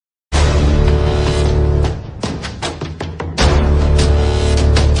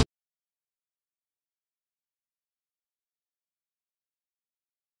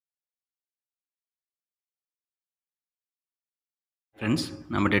Friends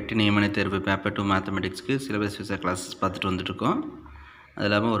நம்ம dead நியமன தேர்வு பேப்பர் 2 மேத்தமெட்டிக்ஸ்க்கு சிலபஸ் வைஸா கிளாसेस பார்த்துட்டு வந்துட்டு இருக்கோம். அது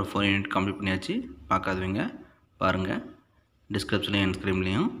இல்லாம ஒரு 4 யூனிட் கம்ப்ளீட் பண்ணியாச்சு. பார்க்காதவங்க பாருங்க. டிஸ்கிரிப்ஷன்லயும் எண்ட்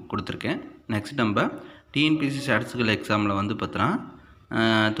ஸ்கிரீன்லயும் கொடுத்திருக்கேன். நெக்ஸ்ட் நம்ம TNPSC ஸ்டாட்டிஸ்டிக்கல் எக்ஸாம்ல வந்து பார்த்தா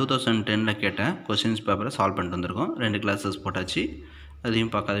 2010ல கேட்ட क्वेश्चंस பேப்பரை சால்வ் பண்ணிட்டு வந்திருக்கோம். ரெண்டு கிளாसेस போட்டாச்சு.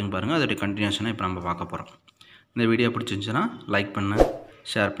 அதையும் பார்க்காதவங்க பாருங்க. அதோட கண்டினியூஷனை இப்போ நம்ம பார்க்க போறோம். இந்த வீடியோ பிடிச்சிருந்துச்சுனா லைக் பண்ணுங்க,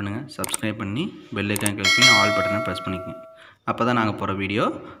 ஷேர் பண்ணுங்க, Subscribe பண்ணி பெல் ஐகான் கிளிக் பண்ணி ஆல் பட்டனை பிரஸ் பண்ணிக்கங்க. அப்பதான் நாங்க போற வீடியோ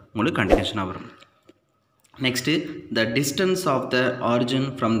உங்களுக்கு கண்டினியூஷனா வரும். Next, the distance of the origin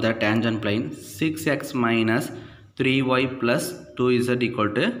from the tangent plane 6x minus 3y plus 2z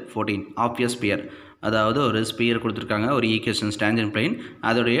equal to 14 of a sphere. அதாவது ஒரு ஸ்பியர் கொடுத்திருக்காங்க, ஒரு ஈக்குவேஷன்ஸ் tangent plane,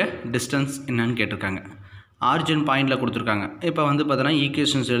 அதோட டிஸ்டன்ஸ் என்னன்னு கேட்டிருக்காங்க. ஆரிஜின் பாயிண்ட்ல கொடுத்திருக்காங்க. இப்போ வந்து பார்த்தா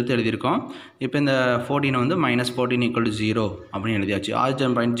ஈக்குவேஷன்ஸ் எடுத்து எழுதியிருக்கோம். இப்போ இந்த 14 வந்து -14 = 0 அப்படின்னு எழுதியாச்சு.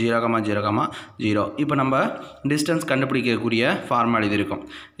 Origin point 0,0,0. இப்போ நம்ம டிஸ்டன்ஸ் கண்டுபிடிக்கக்கூடிய ஃபார்முலா எழுதியிருக்கோம்.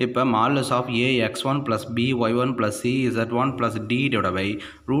 இப்போ modulus of ax1 + by1 + cz1 + d √a²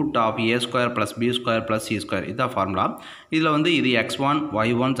 + b² + c². இதுதான் ஃபார்முலா. இதில் வந்து இது x1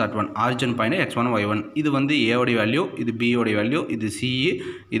 y1 z1 origin point x1 y1. இது வந்து a உடைய வேல்யூ, இது b உடைய வேல்யூ, இது c,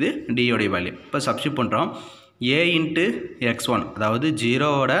 இது d உடைய வேல்யூ. இப்போ சப்ஸ்டிட்யூட் பண்ணுறோம். a into x1 அதாவது 0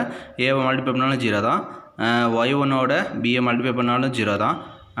 ஓட a மல்டிப்ளை பண்ணாலும் 0 தான், y1 ஓட b மல்டிப்ளை பண்ணாலும் 0 தான்,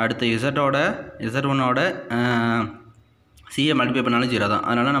 அடுத்து z1 ஓட c மல்டிப்ளை பண்ணாலும் 0 தான்.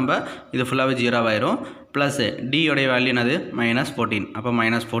 அதனால் நம்ம இது ஃபுல்லாகவே 0 ஆயிரும். ப்ளஸ் d உடைய வேல்யூ என்னது -14. அப்போ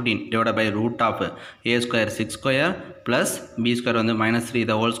 -14 divide by √a² 6² plus b² வந்து -3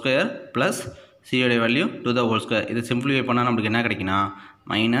 the whole square plus c உடைய வேல்யூ 2 the whole square. இது சிம்பிளிஃபை பண்ணால் நம்மளுக்கு என்ன கிடைக்குன்னா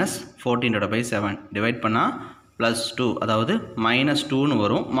 -14/7 டிவைட் பண்ணால் +2, அதாவது -2ன்னு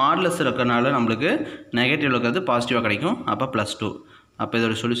வரும். மாடுலஸ் இருக்கிறனால நம்மளுக்கு நெகட்டிவ் இருக்கிறது பாசிட்டிவாக கிடைக்கும். அப்போ +2. அப்போ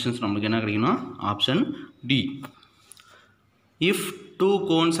இதோட சொல்யூஷன்ஸ் நம்மளுக்கு என்ன கிடைக்குன்னா option D. If 2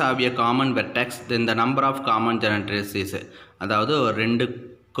 cones have a common vertex then the number of common generators is, அதாவது ஒரு ரெண்டு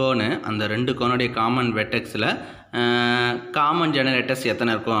கோனு, அந்த ரெண்டு கோனுடைய காமன் வெர்டெக்ஸில் காமன் ஜெனரேட்டர்ஸ்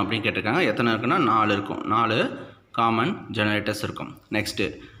எத்தனை இருக்கும் அப்படின்னு கேட்டிருக்காங்க. எத்தனை இருக்குன்னா 4 இருக்கும். 4 காமன் ஜெனரேட்டர்ஸ் இருக்கும். Next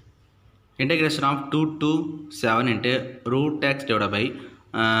integration of 2 to 7 into √x divided by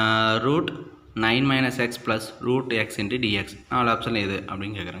 √9 - x plus √x into dx. 4 option எது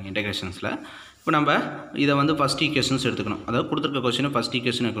அப்படின்னு கேட்குறாங்க இன்டெகிரேஷன்ஸில். இப்போ நம்ம இதை வந்து ஃபஸ்ட் ஈக்குவேஷன்ஸ் எடுத்துக்கணும். அதாவது கொடுத்துருக்க கொஸ்டின் ஃபஸ்ட்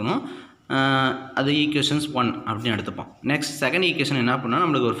ஈக்குவேஷன் எடுக்கணும். அது ஈக்குவேஷன்ஸ் 1 அப்படின்னு எடுத்துப்போம். நெக்ஸ்ட் செகண்ட் ஈக்குவேஷன் என்ன பண்ணால்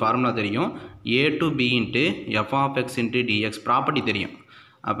நம்மளுக்கு ஒரு ஃபார்முலா தெரியும். a to b into f of x into dx property தெரியும்.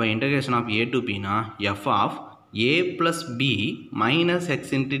 அப்போ integration of a to bனா f of a plus b minus x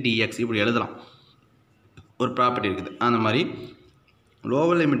into dx இப்படி எழுதலாம். ஒரு ப்ராப்பர்ட்டி இருக்குது. அந்த மாதிரி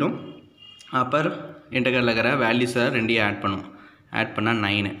லோவர் லிமிட்டும் அப்பர் இன்டெகிரலில் இருக்கிற வேல்யூஸை ரெண்டையும் ஆட் பண்ணும். ஆட் பண்ணால்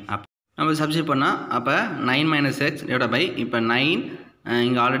 9. அப்போ நம்ம சப்ஸ்டிட்யூட் பண்ணால் அப்போ 9 - x டிவைட் பை, இப்போ 9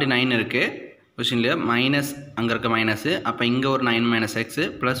 இங்கே ஆல்ரெடி 9 இருக்குது கொஷின்லேயே, மைனஸ் அங்கே இருக்க மைனஸு, அப்போ இங்கே ஒரு 9 - x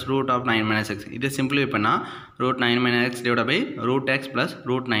ப்ளஸ் √9 - x. இது சிம்பிளிஃபை பண்ணால் √9 - x divide by √x plus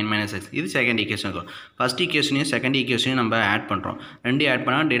 √9 - x. இது செகண்ட் ஈக்குவேஷன் இருக்கும். ஃபஸ்ட் ஈக்குவேஷனையும் செகண்ட் ஈக்குவேஷனையும் நம்ம ஆட் பண்ணுறோம். ரெண்டையும் ஆட்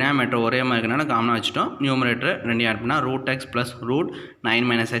பண்ணால் டினாமினேட்டர் ஒரே மாதிரி இருக்கனால காமனாக வச்சுட்டோம். நியூமரேட்டர் ரெண்டையும் ஆட் பண்ணால் √x plus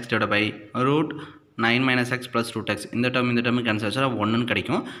 √9 - x divide by √9 - x plus √x. இந்த டேர்ம் கேன்சல் ஆச்சா 1ன்னு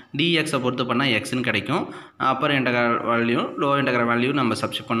கிடைக்கும். dxஐ பொறுத்து பண்ணால் xன்னு கிடைக்கும். Appar integral value lower integral value நம்ம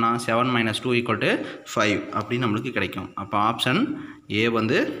சப்ஸ்டிட்யூட் பண்ணால் 7 - 2 = 5 அப்படின்னு நம்மளுக்கு கிடைக்கும். அப்போ ஆப்ஷன் ஏ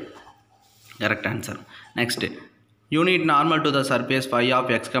வந்து correct answer. Next unit normal to the surface φ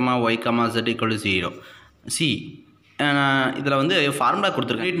of x, y, z = 0. C இதில் வந்து ஃபார்முலா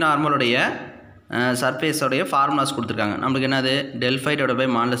கொடுத்துருக்காங்க. யூனிட் நார்மலுடைய சர்ஃபேஸோடைய ஃபார்முலாஸ் கொடுத்துருக்காங்க. நம்மளுக்கு என்னது ∇φ டிவைட் பை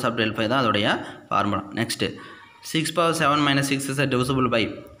மாடுலஸ் ஆஃப் ∇φ தான் அதோடைய formula. Next 6⁻7 - 6 is divisible by,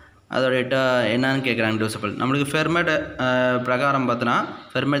 அதோடைய என்னன்னு கேட்குறாங்க டிவிசிபிள். நம்மளுக்கு ஃபெர்மட் பிரகாரம் பார்த்தோன்னா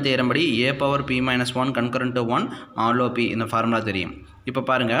ஃபெர்மட் தியரம் படி a⁻p - 1 concurrent to 1 modulo p இந்த ஃபார்முலா தெரியும். இப்போ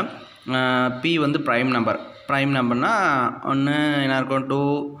பாருங்கள், p வந்து ப்ரைம் நம்பர். ப்ரைம் நம்பர்னால் ஒன்று என்ன இருக்கும் 2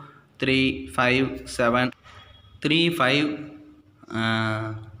 3 5 7 3 5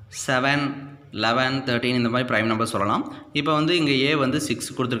 7 11 13 இந்த மாதிரி ப்ரைம் நம்பர் சொல்லலாம். இப்போ வந்து இங்கே a வந்து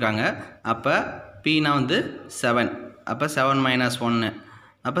 6 கொடுத்துருக்காங்க. அப்போ pனா வந்து 7, அப்போ 7 - 1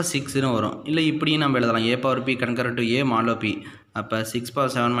 அப்போ 6ன்னு வரும். இல்லை இப்படியும் நம்ம எழுதலாம் a⁻p concurrent to a modulo p. அப்போ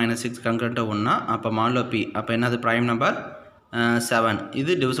 6⁻7 - 6 கன்கரண்ட் டு 1னா அப்போ மாடுலோ p. அப்போ என்னது ப்ரைம் நம்பர் 7.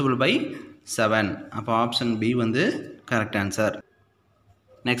 இது டிவிசிபிள் பை 7. அப்போ ஆப்ஷன் பி வந்து correct answer.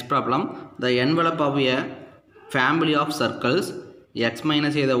 Next problem. The envelope of a family of circles x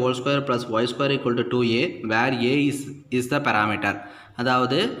minus a the whole square plus y square equal to 2a where a is the parameter.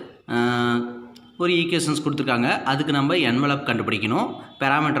 அதாவது ஒரு equations கொடுத்துருக்காங்க. அதுக்கு நம்ம envelope கண்டுபிடிக்கணும்,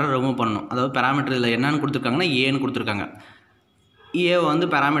 பேராமீட்டரை remove பண்ணணும். அதாவது parameter இதில் என்னன்னு கொடுத்துருக்காங்கன்னா ஏன்னு கொடுத்துருக்காங்க. ஏ வந்து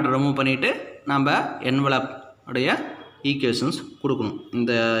பேராமீட்டர் ரிமூவ் பண்ணிவிட்டு நம்ம என்வலப் உடைய ஈக்குவேஷன்ஸ் கொடுக்கணும்.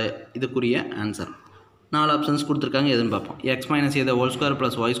 இந்த இதுக்குரிய ஆன்சர் 4 ஆப்ஷன்ஸ் கொடுத்துருக்காங்க. எதுன்னு பார்ப்போம். X minus A the whole square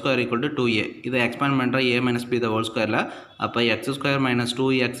plus Y square equal to 2a. இதை எக்ஸ்பேண்ட் பண்ணுற ஏ மைனஸ் பி த ஹோல் ஸ்கொயரில். அப்போ X square minus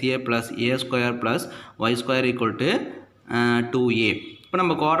 2xa plus A square plus Y square equal to 2a. இப்போ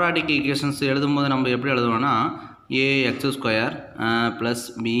நம்ம quadratic equations எழுதும்போது நம்ம எப்படி எழுதுவோம்னா A X square plus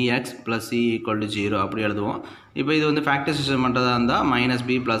px plus C equal to 0 அப்படி எழுதுவோம். இப்போ இது வந்து ஃபேக்டரைசேஷன் பண்ணுறதா இருந்தால் minus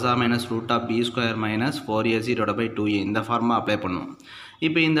B plus R minus root of B square minus 4ac divide by 2a இந்த ஃபார்முலா அப்ளை பண்ணுவோம்.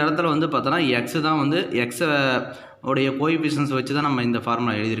 இப்போ இந்த இடத்துல வந்து பார்த்தோன்னா எக்ஸு தான் வந்து எக்ஸை உடைய கோஎஃபிஷியன்ஸ் வச்சு தான் நம்ம இந்த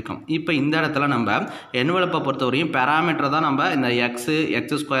ஃபார்முலா எழுதியிருக்கோம். இப்போ இந்த இடத்துல நம்ம என்வலப்பை பொறுத்தவரையும் பேராமீட்டர் தான் நம்ம இந்த எக்ஸ்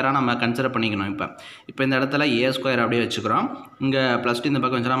ஸ்கொயராக நம்ம கன்சிடர் பண்ணிக்கணும். இப்போ இந்த இடத்துல ஏ ஸ்கொயர் அப்படியே வச்சுக்கிறோம். இங்கே +2 இந்த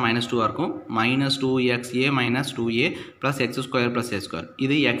பக்கம் வச்சுனா -2 இருக்கும். -2xa minus 2a plus X square plus A square.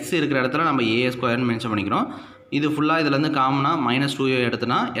 இது எக்ஸ் இருக்கிற இடத்துல நம்ம ஏ ஸ்கொயர்னு மென்ஷன் பண்ணிக்கிறோம். இது ஃபுல்லாக இதுலேருந்து காமனாக -2a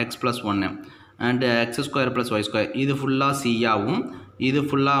எடுத்துனா X plus 1 and X square plus Y square. இது ஃபுல்லாக சியாகவும் இது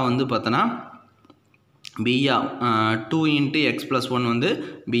ஃபுல்லாக வந்து பார்த்தோன்னா பியா 2 × x + 1 வந்து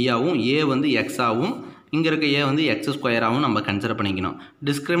பியாவும் ஏ வந்து எக்ஸாகவும் இங்கே இருக்க ஏ வந்து எக்ஸ் ஸ்கொயராகவும் நம்ம கன்சிடர் பண்ணிக்கணும்.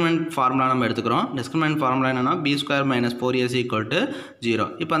 டிஸ்கிரிமினன்ட் ஃபார்முலா நம்ம எடுத்துக்கிறோம். டிஸ்கிரிமினன்ட் ஃபார்முலா என்னென்னா b² - 4ac = 0.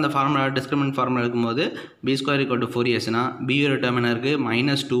 இப்போ அந்த ஃபார்முலா டிஸ்கிரிமினன்ட் ஃபார்முலா எடுக்கும்போது b² = 4ac பியோட டேர்ம் என்ன இருக்குது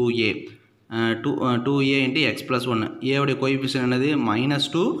 -2a 2a × x + 1. ஏவுடைய கோஎஃபிஷியன்ட் என்னது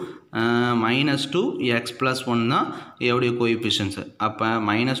 -2 x + 1 தான் ஏவுடைய கோஎஃபிஷியன்ஸ். அப்போ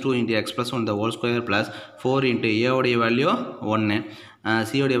 -2 × x + 1 the whole square plus 4 × ஏவுடைய value 1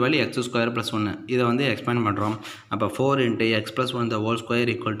 சியோடைய value x² + 1. இதை வந்து எக்ஸ்பேண்ட் பண்ணுறோம். அப்போ 4 × x + 1 the whole square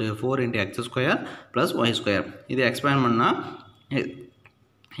 = 4 × x² + y². இதை எக்ஸ்பேண்ட் பண்ணால்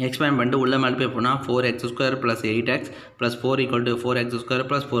எக்ஸ்பேண்ட் பண்ணிட்டு உள்ள மல்டிப்ளை பண்ணால் 4x² + 8x + 4 = 4x²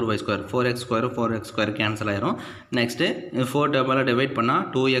 + 4y². 4x² cancel ஆயிரும். நெக்ஸ்ட்டு 4 டேபிளால் டிவைட் பண்ணால்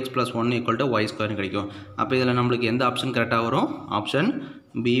 2x + 1 = y² கிடைக்கும். அப்போ இதில் நம்மளுக்கு எந்த ஆப்ஷன் கரெக்டாக வரும்? ஆப்ஷன்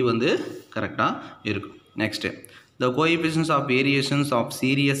பி வந்து கரெக்டாக இருக்கும். Next the coefficients of variations of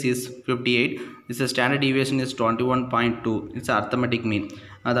series is 58. Its standard deviation is 21.2. It's arithmetic mean.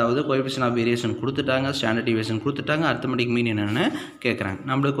 அதாவது coefficient of variation கொடுத்துட்டாங்க, ஸ்டாண்டர்ட் டிவியேஷன் கொடுத்துட்டாங்க, அரித்மெட்டிக் மீன் என்னென்னு கேட்குறாங்க.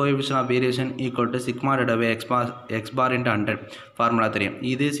 நம்மளுக்கு coefficient of variation = sigma x bar × 100 formula தெரியும்.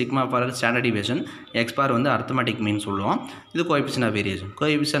 இது sigma for standard deviation, x bar வந்து arithmetic மீன் சொல்லுவோம். இது coefficient of variation.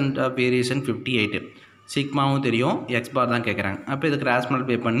 coefficient of variation 58. சிக்மாவும் தெரியும், எக்ஸ் பார் தான் கேட்குறாங்க. அப்போ இது கிராஸ்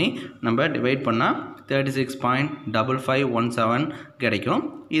மல்டிப்ளை பண்ணி நம்ம டிவைட் பண்ணால் 36.5517 கிடைக்கும்.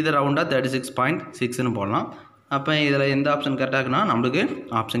 இது ரவுண்டாக 36.6ன்னு போடலாம். அப்போ இதில் எந்த ஆப்ஷன் கரெக்டாக இருக்குன்னா நம்மளுக்கு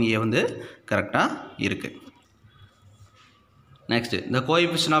ஆப்ஷன் ஏ வந்து கரெக்டாக இருக்குது. Next the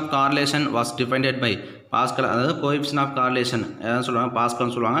coefficient of correlation was defined by pascal. அதாவது coefficient of correlation எதாவது சொல்லுவாங்க,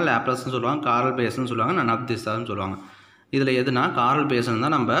 பாஸ்கல்னு சொல்லுவாங்க, லாப்லாஸ்ன்னு சொல்லுவாங்க, கார்ல் பேஸ்ன்னு சொல்லுவாங்க, நன் ஆஃப் திஸ் தான் சொல்லுவாங்க. இதில் எதுனா கார்ல் பேசன்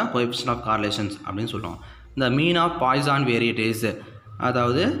தான் நம்ம coefficient of correlations அப்படின்னு சொல்லுவோம். இந்த மீன் ஆஃப் பாய்சான் வேரியேட்டிஸ்,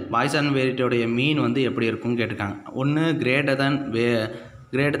 அதாவது பாய்சான் வேரியேட்டியோடைய மீன் வந்து எப்படி இருக்கும்னு கேட்டிருக்காங்க. ஒன்று greater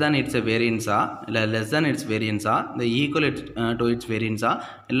than its வேரியன்ஸா, இல்லை less than its வேரியன்ஸா, இல்லை equal to its வேரியன்ஸா,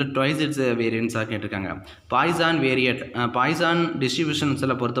 இல்லை twice its வேரியன்ஸா கேட்டிருக்காங்க. பாய்சான்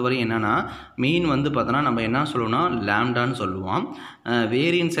டிஸ்ட்ரிபியூஷன்ஸில் பொறுத்தவரை என்னென்னா மீன் வந்து பார்த்தோன்னா நம்ம என்ன சொல்லுவோம்னா லாம்டான்னு சொல்லுவோம்.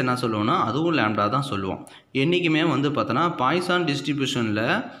 வேரியன்ஸ் என்ன சொல்லுவோம்னா அதுவும் லாம்டா தான் சொல்லுவோம். என்றைக்குமே வந்து பார்த்தோன்னா பாய்சான் டிஸ்ட்ரிபியூஷனில்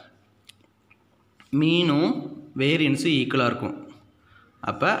மீனும் வேரியன்ஸும் ஈக்குவலாக இருக்கும்.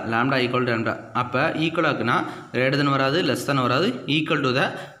 அப்போ லாம்டா ஈக்குவல் டு லாம்டா. அப்போ ஈக்குவலாக இருக்குன்னா கிரேட்டர் தென் வராது, லெஸ் தென் வராது, ஈக்குவல் டு த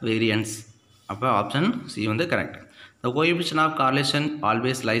வேரியன்ஸ். அப்போ ஆப்ஷன் சி வந்து correct. the coefficient of correlation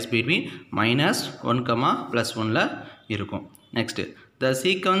always lies between -1, +1ல இருக்கும். Next the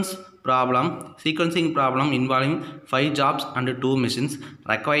sequencing problem involving 5 jobs and 2 machines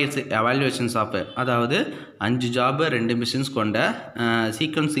requires evaluations of, அதாவது 5 job 2 machines கொண்ட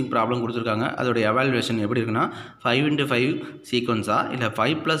sequencing problem கொடுத்துருக்காங்க. அதோட evaluation எப்படி இருக்குன்னா 5 × 5 சீக்வன்ஸா, இல்லை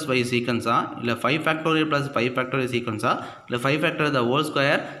 5 + 5 சீக்வன்ஸா, இல்லை 5 ஃபேக்டோரியல் + 5 ஃபேக்டோரியல் சீக்வன்ஸா, இல்லை 5 ஃபேக்டோரியல் த ஹோல்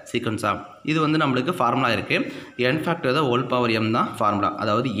ஸ்கொயர் சீக்வன்ஸா. இது வந்து நம்மளுக்கு ஃபார்முலா இருக்குது. n factor the whole power m தான் ஃபார்முலா.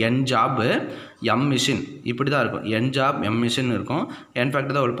 அதாவது n ஜாப் m மிஷின் இப்படி தான் இருக்கும். n ஜாப் m மிஷின் இருக்கும். n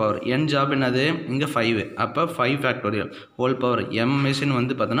factor the whole power. n job என்னது இங்கே 5. அப்போ 5 factorial whole power m machine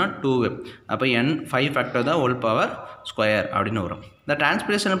வந்து பார்த்தோன்னா 2. அப்போ n 5 factor the whole power square அப்படின்னு வரும். the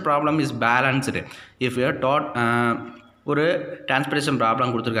transpiration problem is balanced if you are taught ஒரு டிரான்ஸ்பிரேஷன்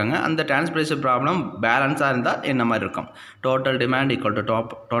ப்ராப்ளம் கொடுத்துருக்காங்க. அந்த டிரான்ஸ்பிரேஷன் ப்ராப்ளம் பேலன்ஸாக இருந்தால் என்ன மாதிரி இருக்கும்? Total demand equal to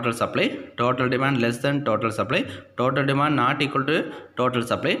total supply, total demand less than total supply, total demand not equal to total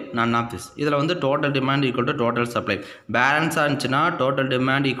supply, none of this. இதில் வந்து total demand equal to total supply. பேலன்ஸாக இருந்துச்சுன்னா total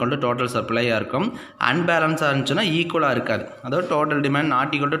demand equal to total சப்ளையாக இருக்கும். அன்பேலன்ஸாக இருந்துச்சுன்னா ஈக்குவலாக இருக்காது. அதாவது total demand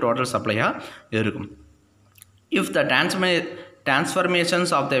not equal to total சப்ளையாக இருக்கும். If the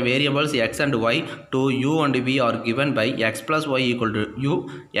Transformations of the variables x and y to u and v are given by x plus y equal to u,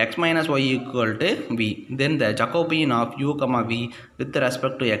 x minus y equal to v. Then the Jacobian of u comma v with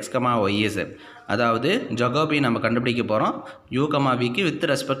respect to x comma y is. அதாவது Jacobian நம்ம கண்டுபிடிக்க போகிறோம் u comma v க்கு with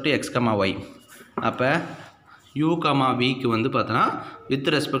respect to x comma y. அப்போ u comma v க்கு வந்து பார்த்தோன்னா with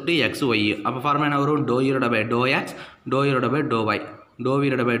respect to x y. அப்போ ஃபார்முலா என்ன வரும்? dou u by dou x, dou u by dou y. dou v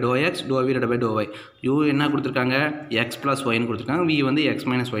by dou x, dou v by dou y. u என்ன கொடுத்துருக்காங்க? x plus y ன்னு கொடுத்துருக்காங்க. v வந்து x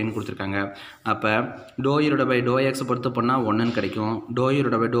minus y ன்னு கொடுத்துருக்காங்க. அப்போ dou u by dou x பொறுத்து பண்ணால் 1ன்னு கிடைக்கும். dou u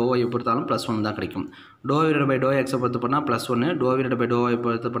by dou y பொறுத்தாலும் plus 1 தான் கிடைக்கும். dou u by dou x பொறுத்து பண்ணால் plus 1, dou v by dou y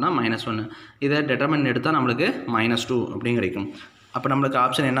பொறுத்து பண்ணால் மைனஸ் 1. இதை டெட்டர்மின் எடுத்தால் நம்மளுக்கு -2 அப்படின்னு கிடைக்கும். அப்போ நம்மளுக்கு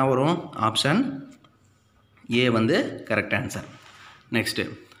ஆப்ஷன் என்ன வரும்? ஆப்ஷன் ஏ வந்து correct answer. Next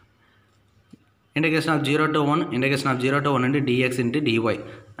integration of 0 to 1, integration of 0 to 1 into dx into dy.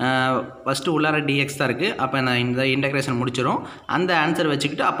 First உள்ளார dx தான் இருக்குது. அப்போ நான் இந்த இன்டெக்ரேஷன் முடிச்சிடும். அந்த ஆன்சர்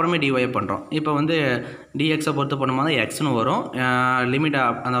வச்சுக்கிட்டு அப்புறமே dy பண்ணுறோம். இப்போ வந்து dxஐ பொறுத்து பண்ணும்போது எக்ஸ்னு வரும். லிமிட்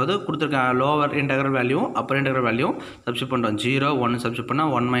அதாவது கொடுத்துருக்க lower integral value Appar integral value substitute பண்ணுறோம். 0 1 சப்ஸ்டிட்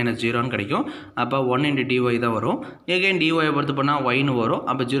பண்ணால் 1 minus 0ன்னு கிடைக்கும். அப்போ 1 into dy தான் வரும். எகைன் dyஐ பொறுத்து பண்ணால் yன்னு வரும்.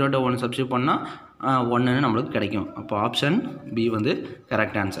 அப்போ 0 to 1 சப்ஸ்டிட் பண்ணால் 1ன்னு நம்மளுக்கு கிடைக்கும். அப்போ ஆப்ஷன் பி வந்து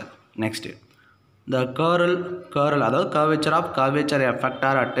correct answer. Next the curl அதாவது curvature of curvature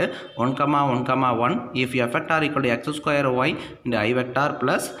effector at 1, 1, if effector equal to x square y into I vector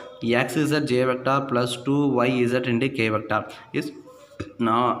plus xz j vector plus 2yz into k vector is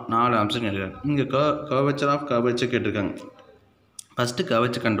 4 option கேட்டிருக்காங்க. இங்கே curvature of curvature கேட்டிருக்காங்க. First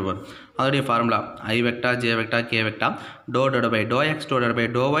curvature கண்டுபிடிப்போம். அதோடைய formula I vector j vector k vector dou by dou x dou by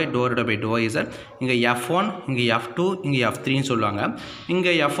dou y dou by dou z. இங்கே f1 இங்கே f2 இங்கே f3ன்னு சொல்லுவாங்க.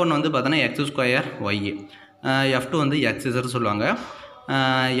 இங்கே f1 வந்து பார்த்தோன்னா x ஸ்கொயர் y, f2 வந்து xz சொல்லுவாங்க,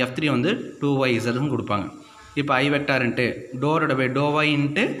 f3 வந்து 2yzன்னு கொடுப்பாங்க. இப்போ I vector into dou by dou y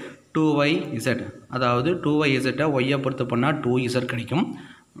into 2yz, அதாவது 2yz ஒய்யை பொறுத்து பண்ணால் 2z கிடைக்கும்.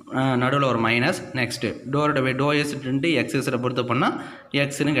 நடுவில் ஒரு minus. Next dou by dou s into xஸை பொறுத்து பண்ணால்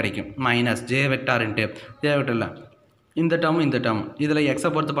எக்ஸ்ன்னு கிடைக்கும். Minus J vector into J வெக்டரில் இந்த டேர்ம் இதில்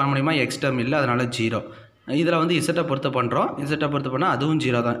எக்ஸை பொறுத்து பண்ண முடியுமா? எக்ஸ் டேர்ம் இல்லை, அதனால் 0. இதில் வந்து இசட்டை பொறுத்து பண்ணுறோம். இசட்டை பொறுத்து பண்ணால் அதுவும்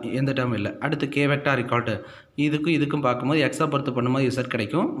 0 தான், எந்த டேர்ம் இல்லை. அடுத்து கே வெக்டார் ஈக்குவல் இதுக்கும் பார்க்கும்போது எக்ஸை பொறுத்து பண்ணும்போது இசட்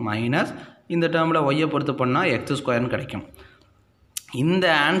கிடைக்கும் மைனஸ். இந்த டேர்மில் ஒய்யை பொறுத்து பண்ணால் எக்ஸ் ஸ்கொயர்னு கிடைக்கும். இந்த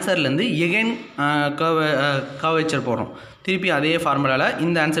ஆன்சர்லேருந்து எகைன் கர்வேச்சர் போடுறோம். திருப்பி அதே ஃபார்முலாவில்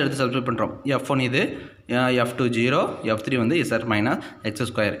இந்த ஆன்சர் எடுத்து சப்ஸ்டிட் பண்ணுறோம். f1 இது, f2 0, f3 வந்து z minus X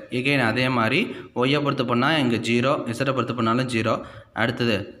square. Again அதே மாதிரி ஒய்யை பொறுத்து பண்ணால் இங்கே 0, இசட்டை பொறுத்து பண்ணாலும் 0.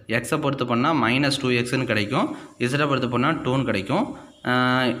 அடுத்தது எக்ஸை பொறுத்து பண்ணால் -2xன்னு கிடைக்கும், இசட்டை பொறுத்து பண்ணால் 2ன்னு கிடைக்கும்.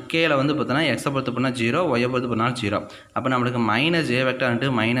 கேல வந்து பார்த்தோன்னா எக்ஸை பொறுத்து பண்ணால் 0, ஒய்யை பொறுத்து பண்ணால் 0. அப்போ நம்மளுக்கு minus J vector into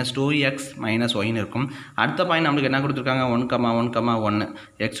 -2x minus ஒய்ன்னு இருக்கும். அடுத்த பாயிண்ட் நம்மளுக்கு என்ன கொடுத்துருக்காங்க? 1, 1,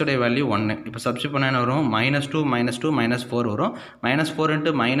 எக்ஸோடைய வேல்யூ 1. இப்போ சப்ஸ்டிட் பண்ணால் என்ன வரும்? -2 -4 வரும். -4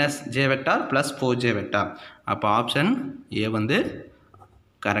 into minus J vector plus 4j vector. அப்போ ஆப்ஷன் ஏ வந்து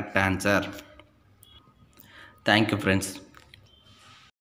கரெக்ட் ஆன்சர். Thank you friends.